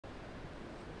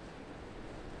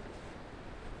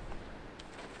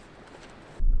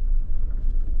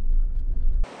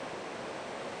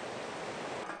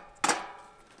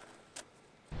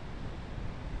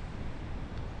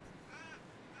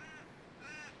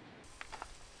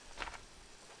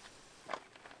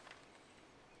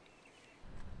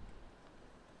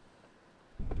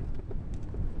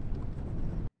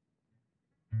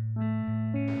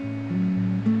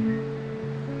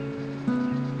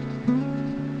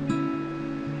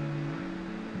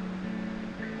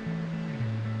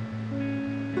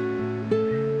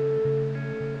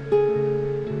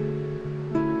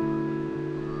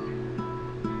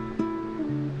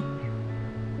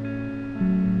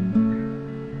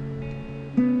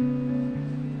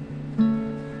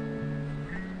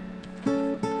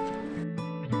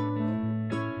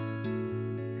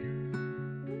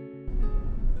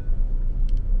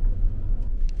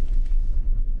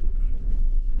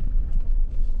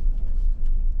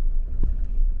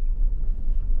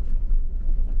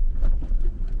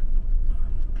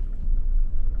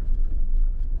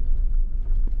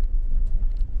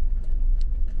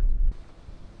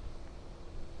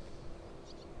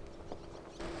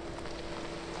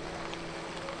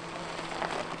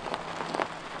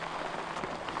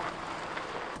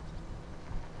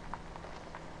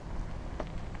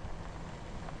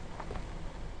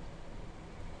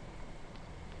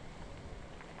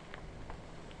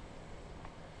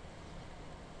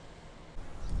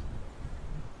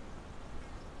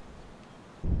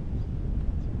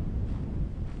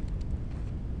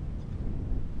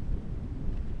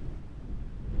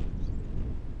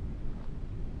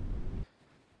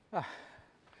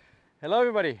Hello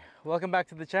everybody, welcome back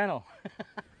to the channel.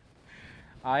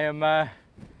 I am at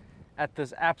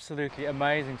this absolutely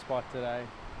amazing spot today,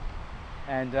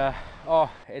 and oh,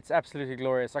 it's absolutely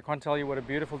glorious. I can't tell you what a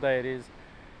beautiful day it is.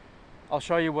 I'll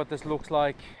show you what this looks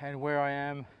like and where I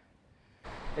am.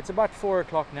 It's about 4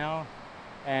 o'clock now,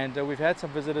 and we've had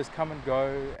some visitors come and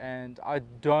go, and I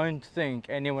don't think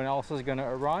anyone else is going to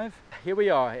arrive. Here we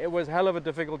are. It was hell of a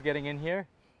difficult getting in here.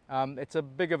 It's a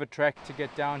big of a trek to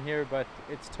get down here, but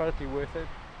it's totally worth it.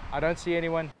 I don't see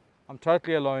anyone. I'm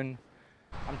totally alone.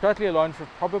 I'm totally alone for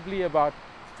probably about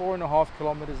 4.5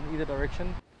 kilometers in either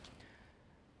direction.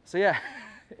 So yeah,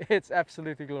 it's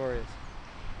absolutely glorious.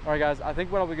 All right guys, I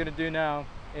think what we're going to do now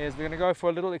is we're going to go for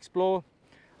a little explore.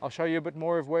 I'll show you a bit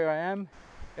more of where I am.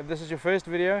 If this is your first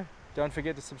video, don't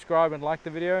forget to subscribe and like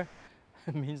the video.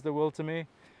 It means the world to me.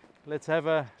 Let's have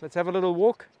a little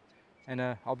walk, and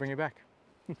I'll bring you back.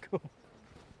 Cool.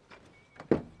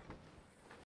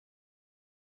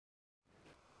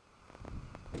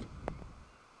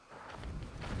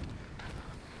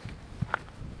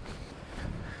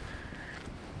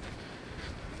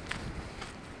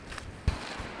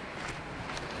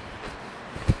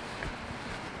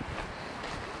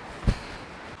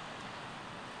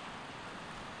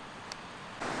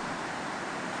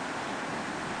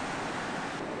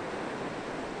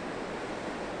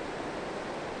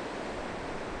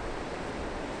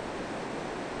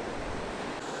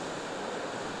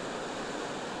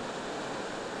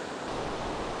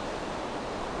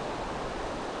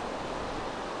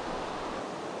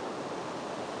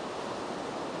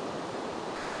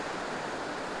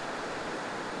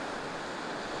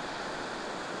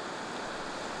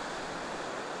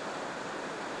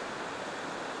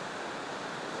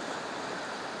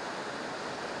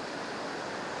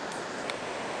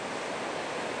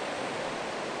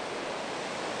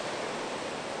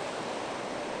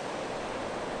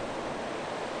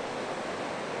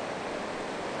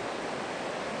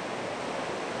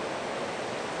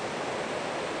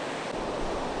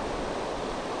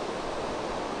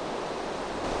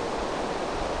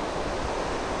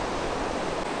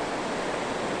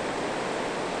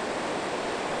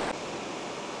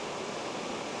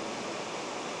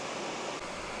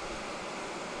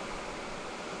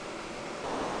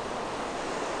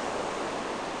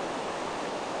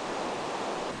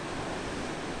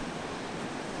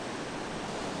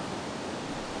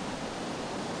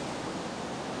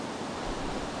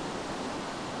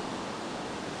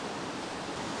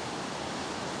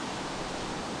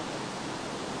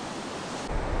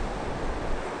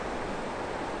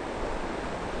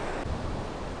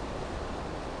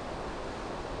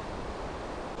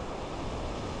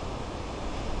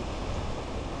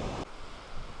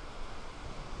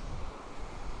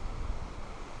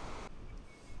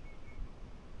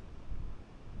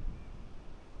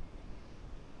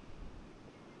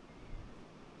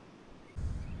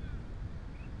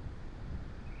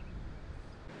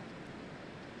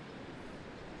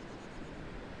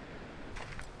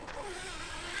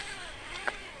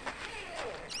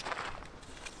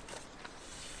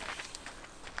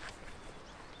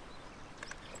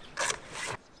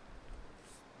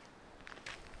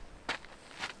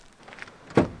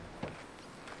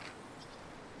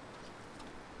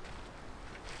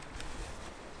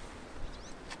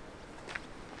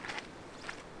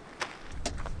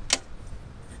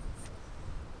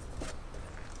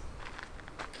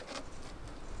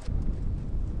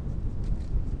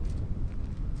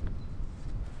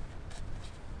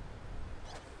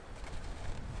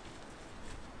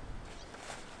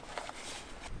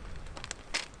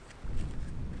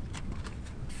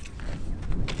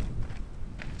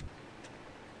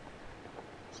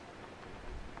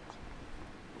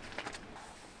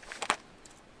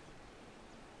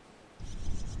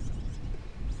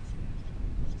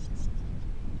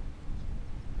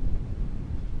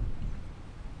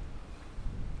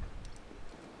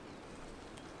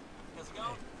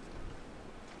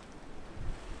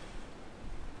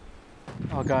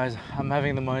 Oh guys, I'm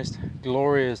having the most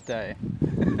glorious day.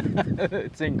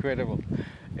 It's incredible.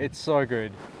 It's so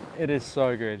good. It is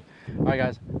so good. Alright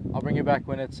guys, I'll bring you back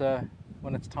when it's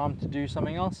time to do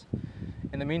something else.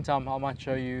 In the meantime, I might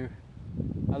show you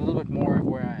a little bit more of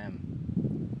where I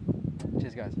am.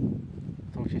 Cheers guys.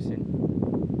 Talk to you soon.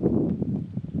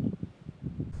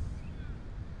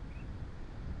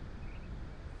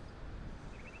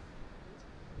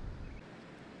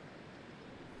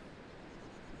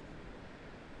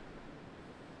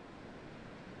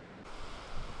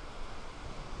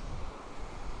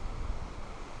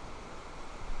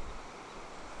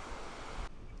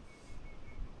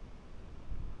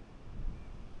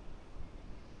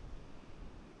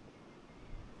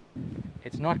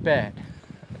 it's not bad.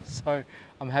 So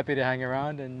I'm happy to hang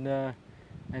around and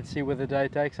see where the day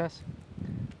takes us.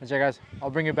 So guys,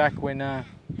 I'll bring you back when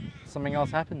something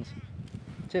else happens.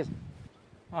 Cheers.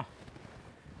 Oh,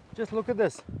 just look at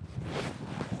this.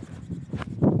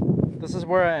 This is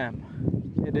where I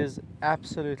am. It is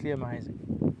absolutely amazing.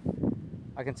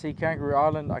 I can see Kangaroo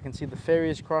Island, I can see the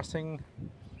ferries crossing.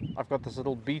 I've got this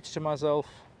little beach to myself.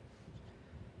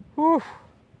 Whew.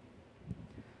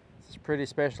 This is pretty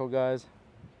special, guys.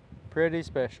 Pretty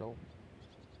special.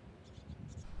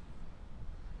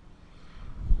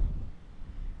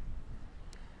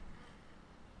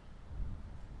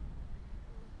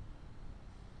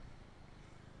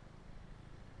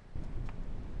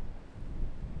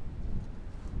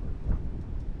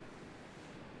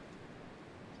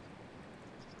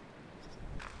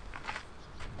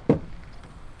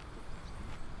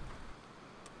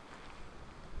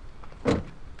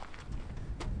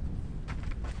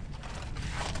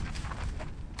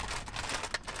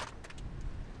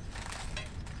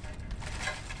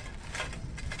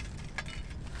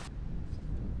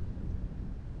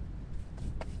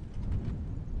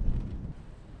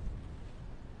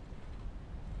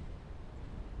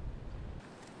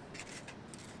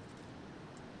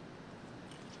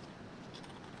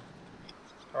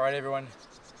 Alright everyone,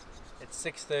 it's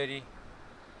 6:30.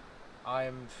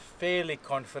 I'm fairly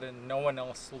confident no one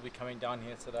else will be coming down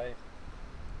here today.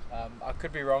 I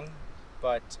could be wrong,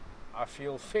 but I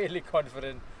feel fairly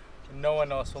confident no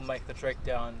one else will make the trek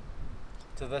down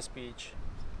to this beach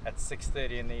at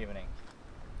 6:30 in the evening.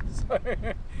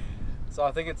 So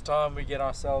I think it's time we get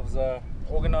ourselves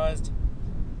organized,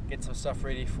 get some stuff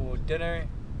ready for dinner,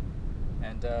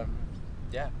 and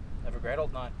yeah, have a great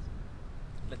old night.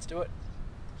 Let's do it.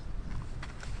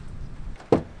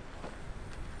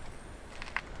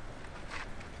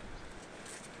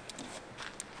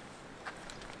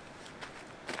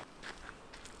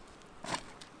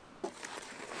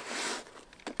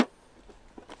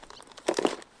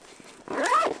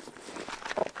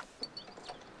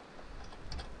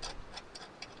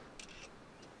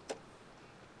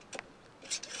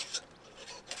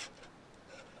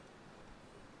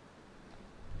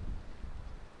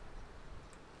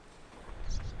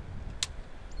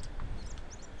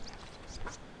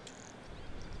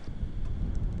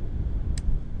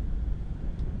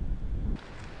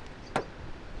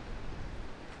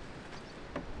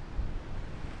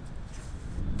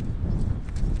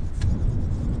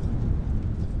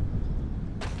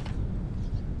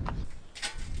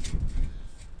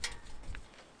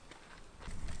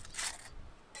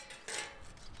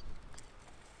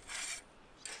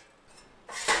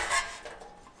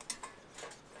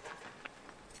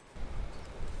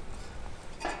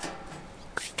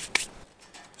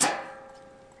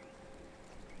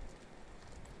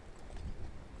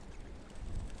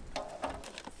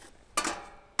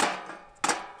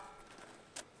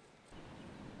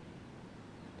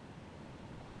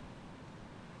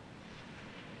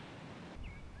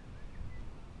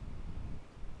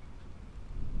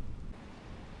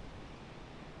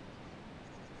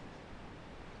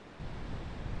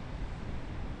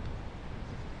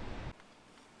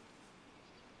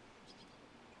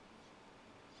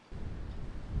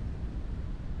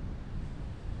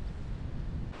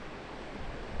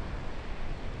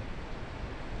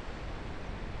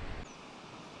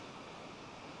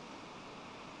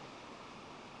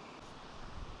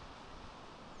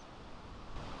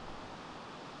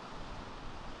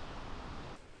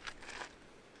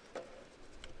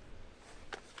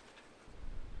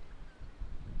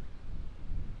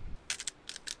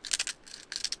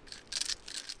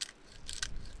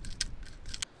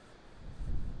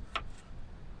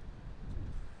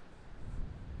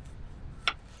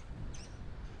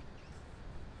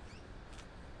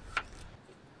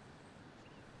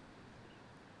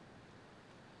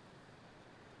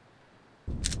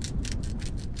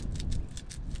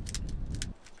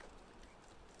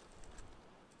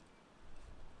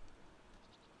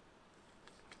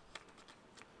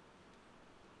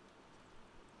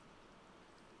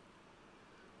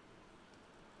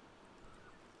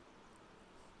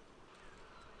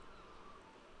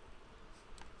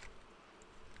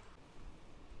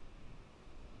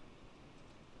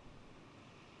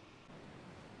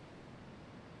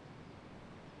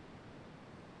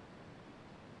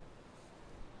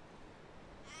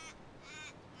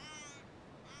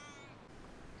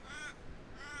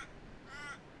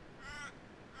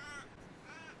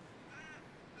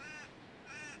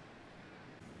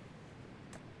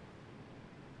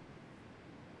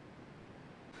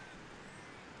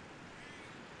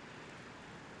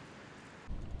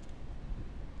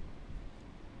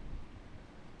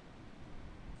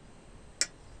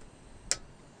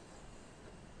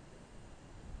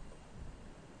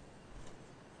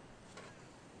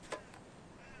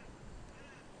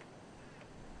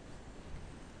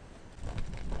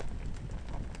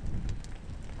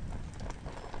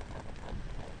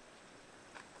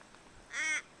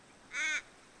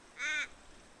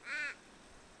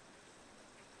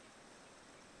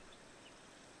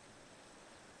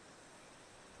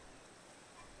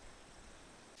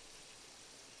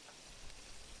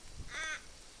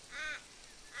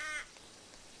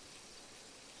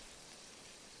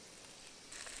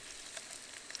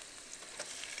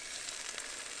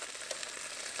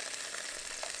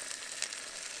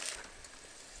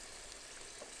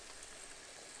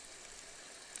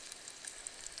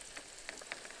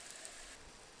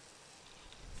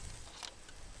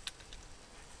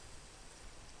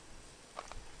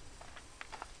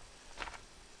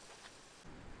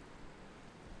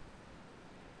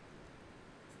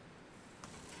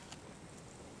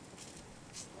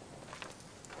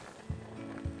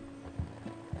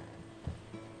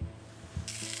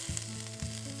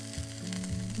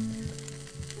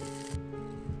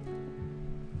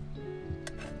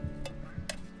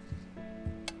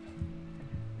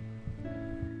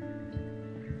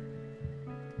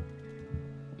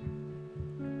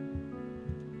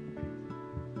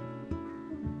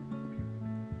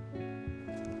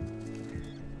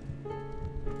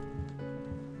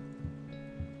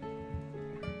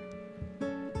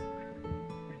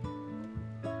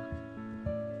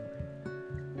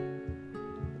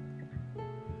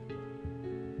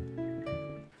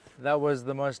 That was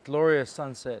the most glorious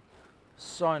sunset.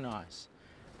 So nice.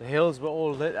 The hills were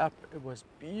all lit up. It was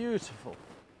beautiful.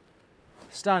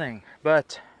 Stunning.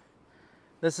 But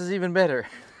this is even better.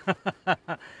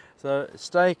 So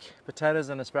steak, potatoes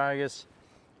and asparagus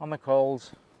on the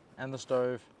coals and the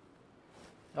stove.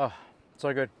 Oh,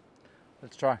 so good.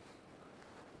 Let's try.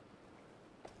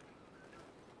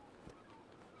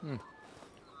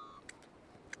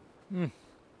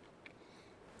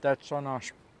 That's so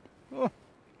nice. Oh.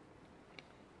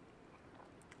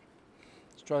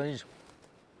 Let's try these.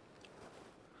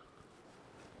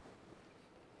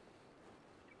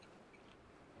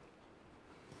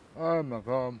 Oh my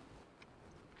god.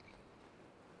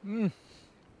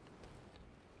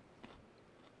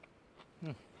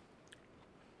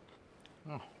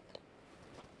 Oh.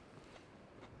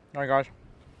 Alright guys,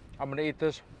 I'm gonna eat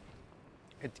this.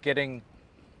 It's getting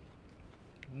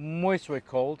moistly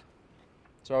cold,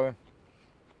 so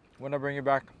when I bring you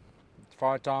back, it's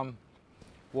fire time,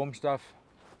 warm stuff,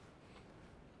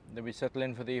 then we settle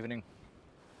in for the evening.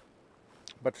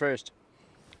 But first,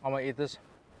 I'm gonna eat this.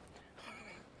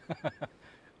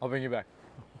 I'll bring you back.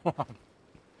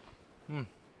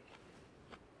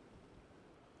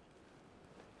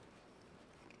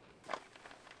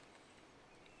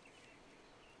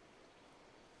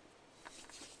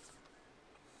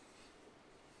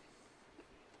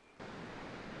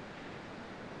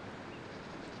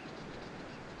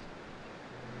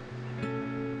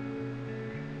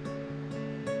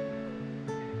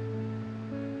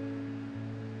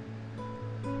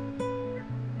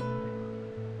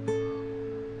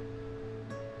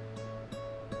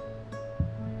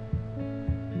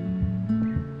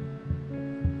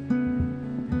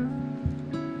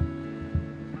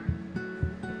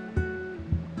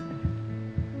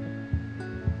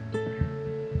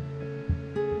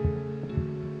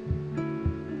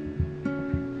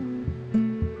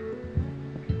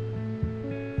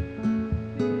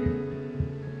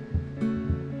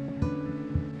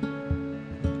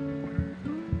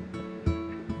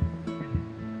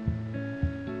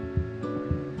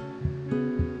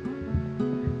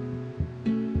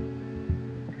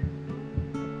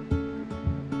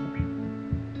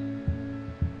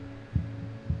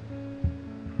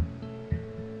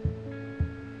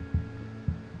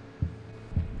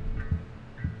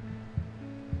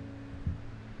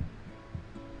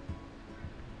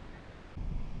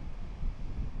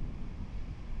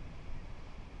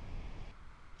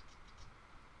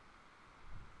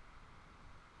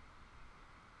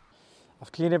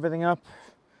 I've cleaned everything up,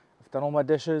 I've done all my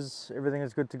dishes, everything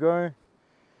is good to go.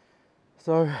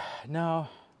 So now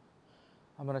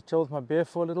I'm gonna chill with my beer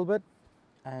for a little bit,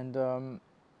 and I'm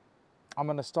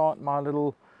gonna start my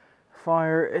little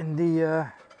fire in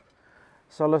the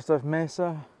solar stove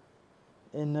mesa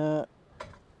in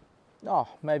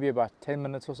maybe about 10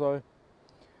 minutes or so.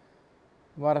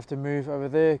 Might have to move over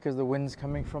there because the wind's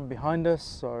coming from behind us,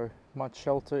 so might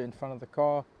shelter in front of the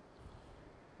car.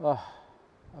 Oh,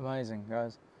 amazing,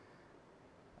 guys.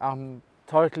 I'm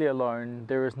totally alone.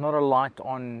 There is not a light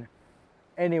on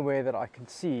anywhere that I can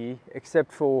see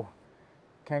except for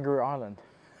Kangaroo Island.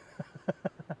 So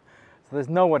there's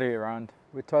nobody around.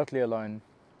 We're totally alone.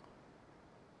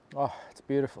 Oh, it's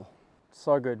beautiful.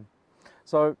 So good.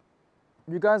 So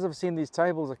you guys have seen these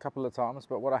tables a couple of times,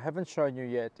 but what I haven't shown you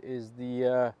yet is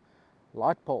the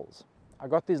light poles. I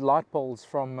got these light poles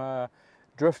from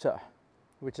Drifter,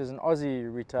 which is an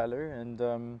Aussie retailer, and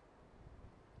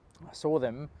I saw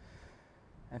them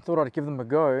and thought I'd give them a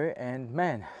go, and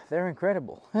man, they're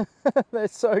incredible. They're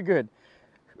so good.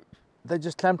 They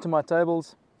just clamp to my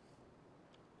tables.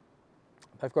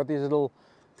 They've got these little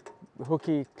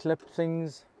hooky clip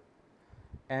things,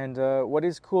 and what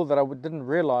is cool that I didn't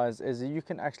realize is that you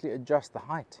can actually adjust the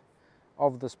height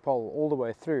of this pole all the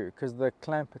way through, because the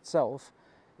clamp itself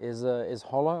is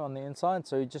hollow on the inside,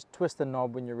 so you just twist the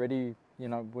knob when you're ready, you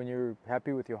know, when you're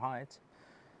happy with your height.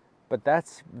 But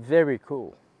that's very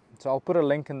cool. So I'll put a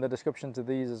link in the description to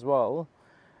these as well,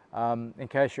 in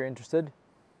case you're interested.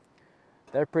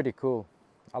 They're pretty cool.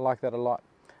 I like that a lot.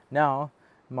 Now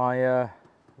my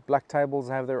black tables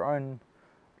have their own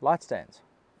light stands,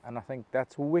 and I think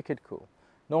that's wicked cool.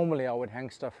 Normally I would hang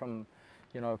stuff from,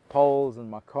 you know, poles in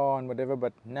my car and whatever,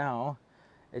 but now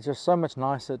it's just so much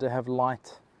nicer to have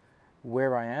light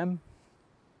where I am.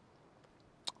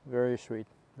 Very sweet,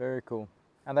 very cool.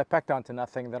 And they're packed down to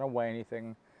nothing, they don't weigh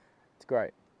anything. It's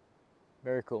great,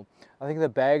 very cool. I think the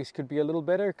bags could be a little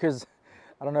better, because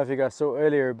I don't know if you guys saw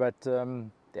earlier, but the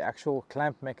actual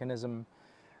clamp mechanism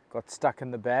got stuck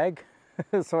in the bag.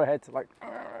 So I had to like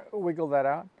wiggle that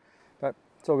out, but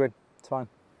it's all good, it's fine.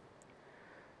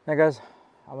 Now guys,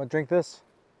 I'm gonna drink this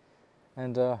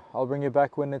and I'll bring you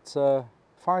back when it's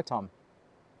fire time.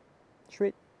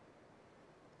 Sweet.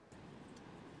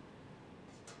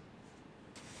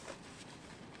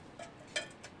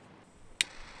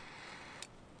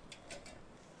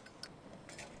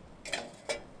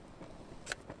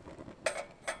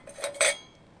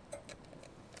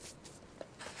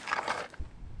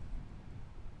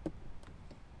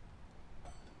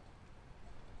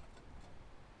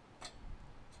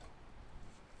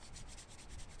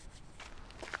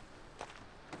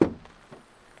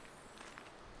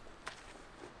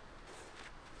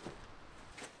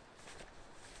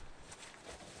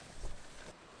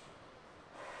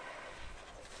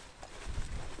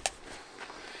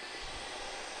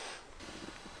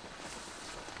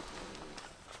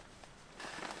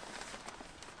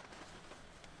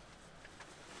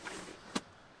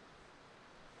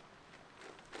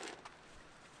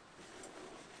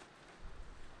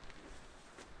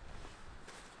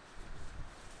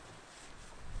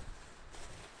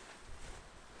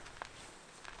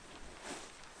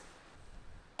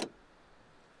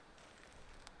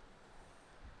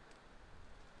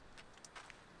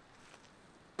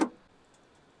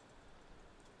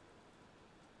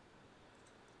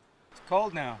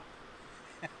 Cold now.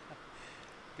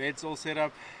 Bed's all set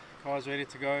up, car's ready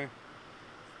to go.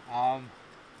 I'm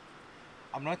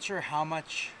not sure how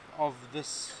much of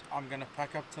this I'm gonna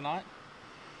pack up tonight.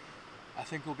 I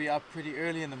think we'll be up pretty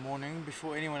early in the morning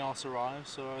before anyone else arrives,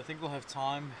 so I think we'll have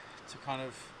time to kind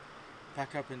of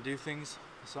pack up and do things.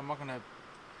 So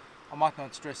I might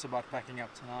not stress about packing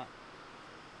up tonight.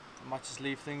 I might just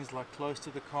leave things like close to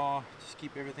the car, just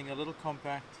keep everything a little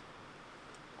compact,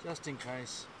 just in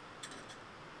case.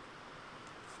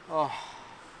 Oh,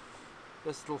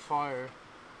 this little fire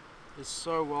is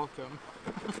so welcome.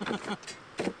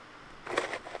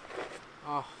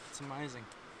 Oh, it's amazing,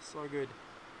 so good.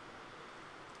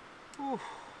 Ooh.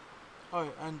 Oh,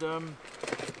 and I'm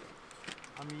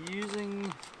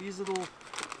using these little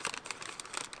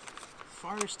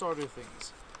fire starter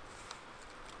things,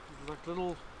 like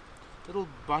little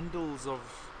bundles of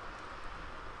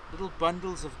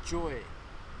joy,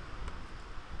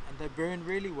 and they burn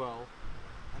really well.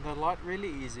 And they light really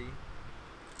easy,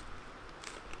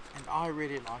 and I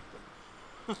really like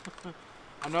them.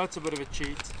 I know it's a bit of a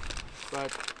cheat,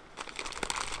 but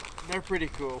they're pretty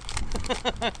cool.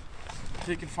 If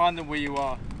you can find them where you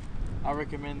are, I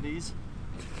recommend these.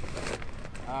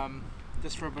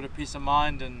 Just for a bit of peace of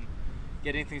mind and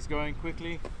getting things going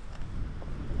quickly.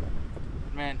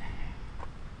 Man,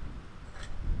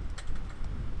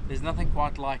 there's nothing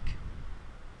quite like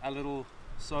a little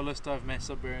solar stove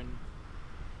mesa burn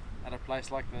at a place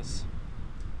like this.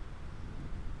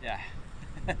 Yeah.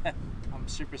 I'm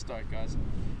super stoked, guys.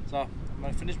 So I'm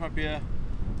gonna finish my beer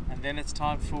and then it's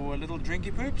time for a little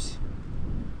drinky poops.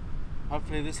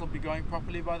 Hopefully this will be going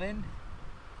properly by then,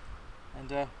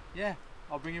 and yeah,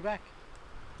 I'll bring you back.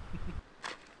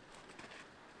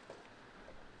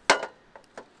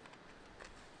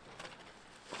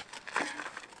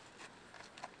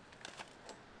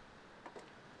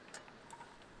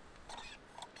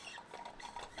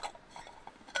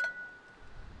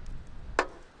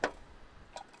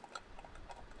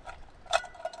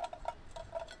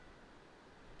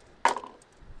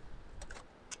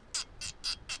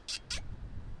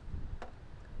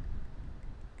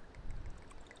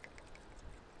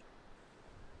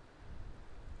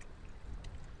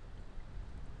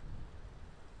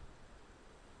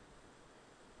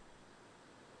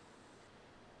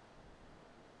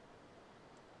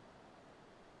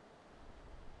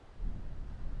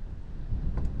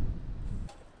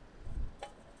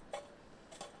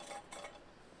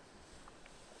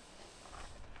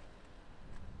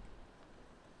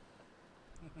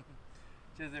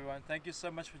 Cheers everyone, thank you so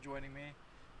much for joining me.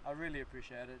 I really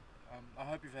appreciate it. I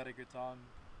hope you've had a good time.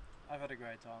 I've had a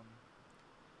great time.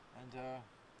 And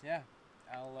yeah,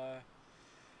 I'll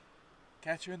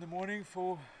catch you in the morning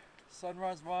for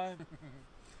sunrise vibe.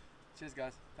 Cheers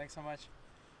guys, thanks so much.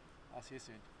 I'll see you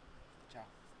soon. Ciao.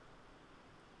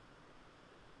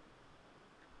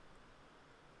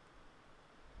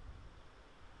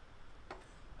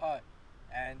 Oh,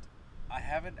 and I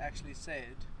haven't actually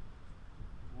said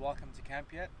welcome to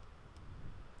camp yet.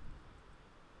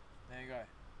 There you go.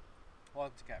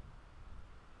 Welcome to camp.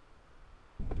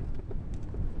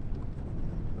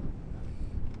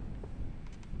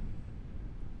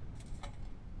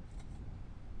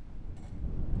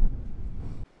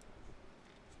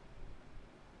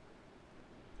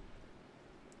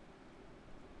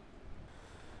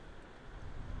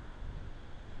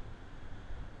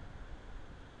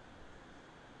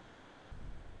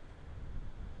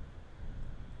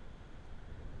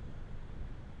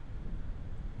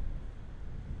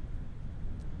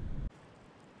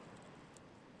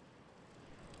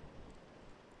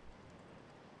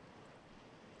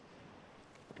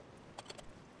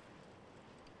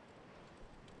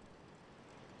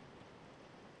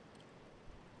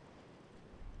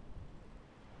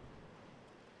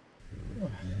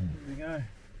 we go.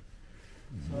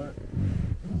 So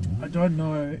I don't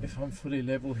know if I'm fully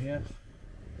level here.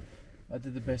 I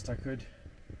did the best I could.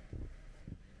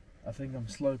 I think I'm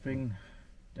sloping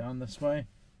down this way.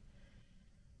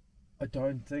 I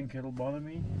don't think it'll bother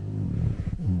me.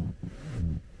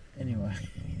 Anyway,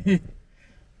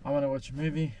 I want to watch a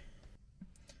movie.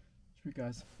 Sweet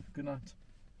guys, good night.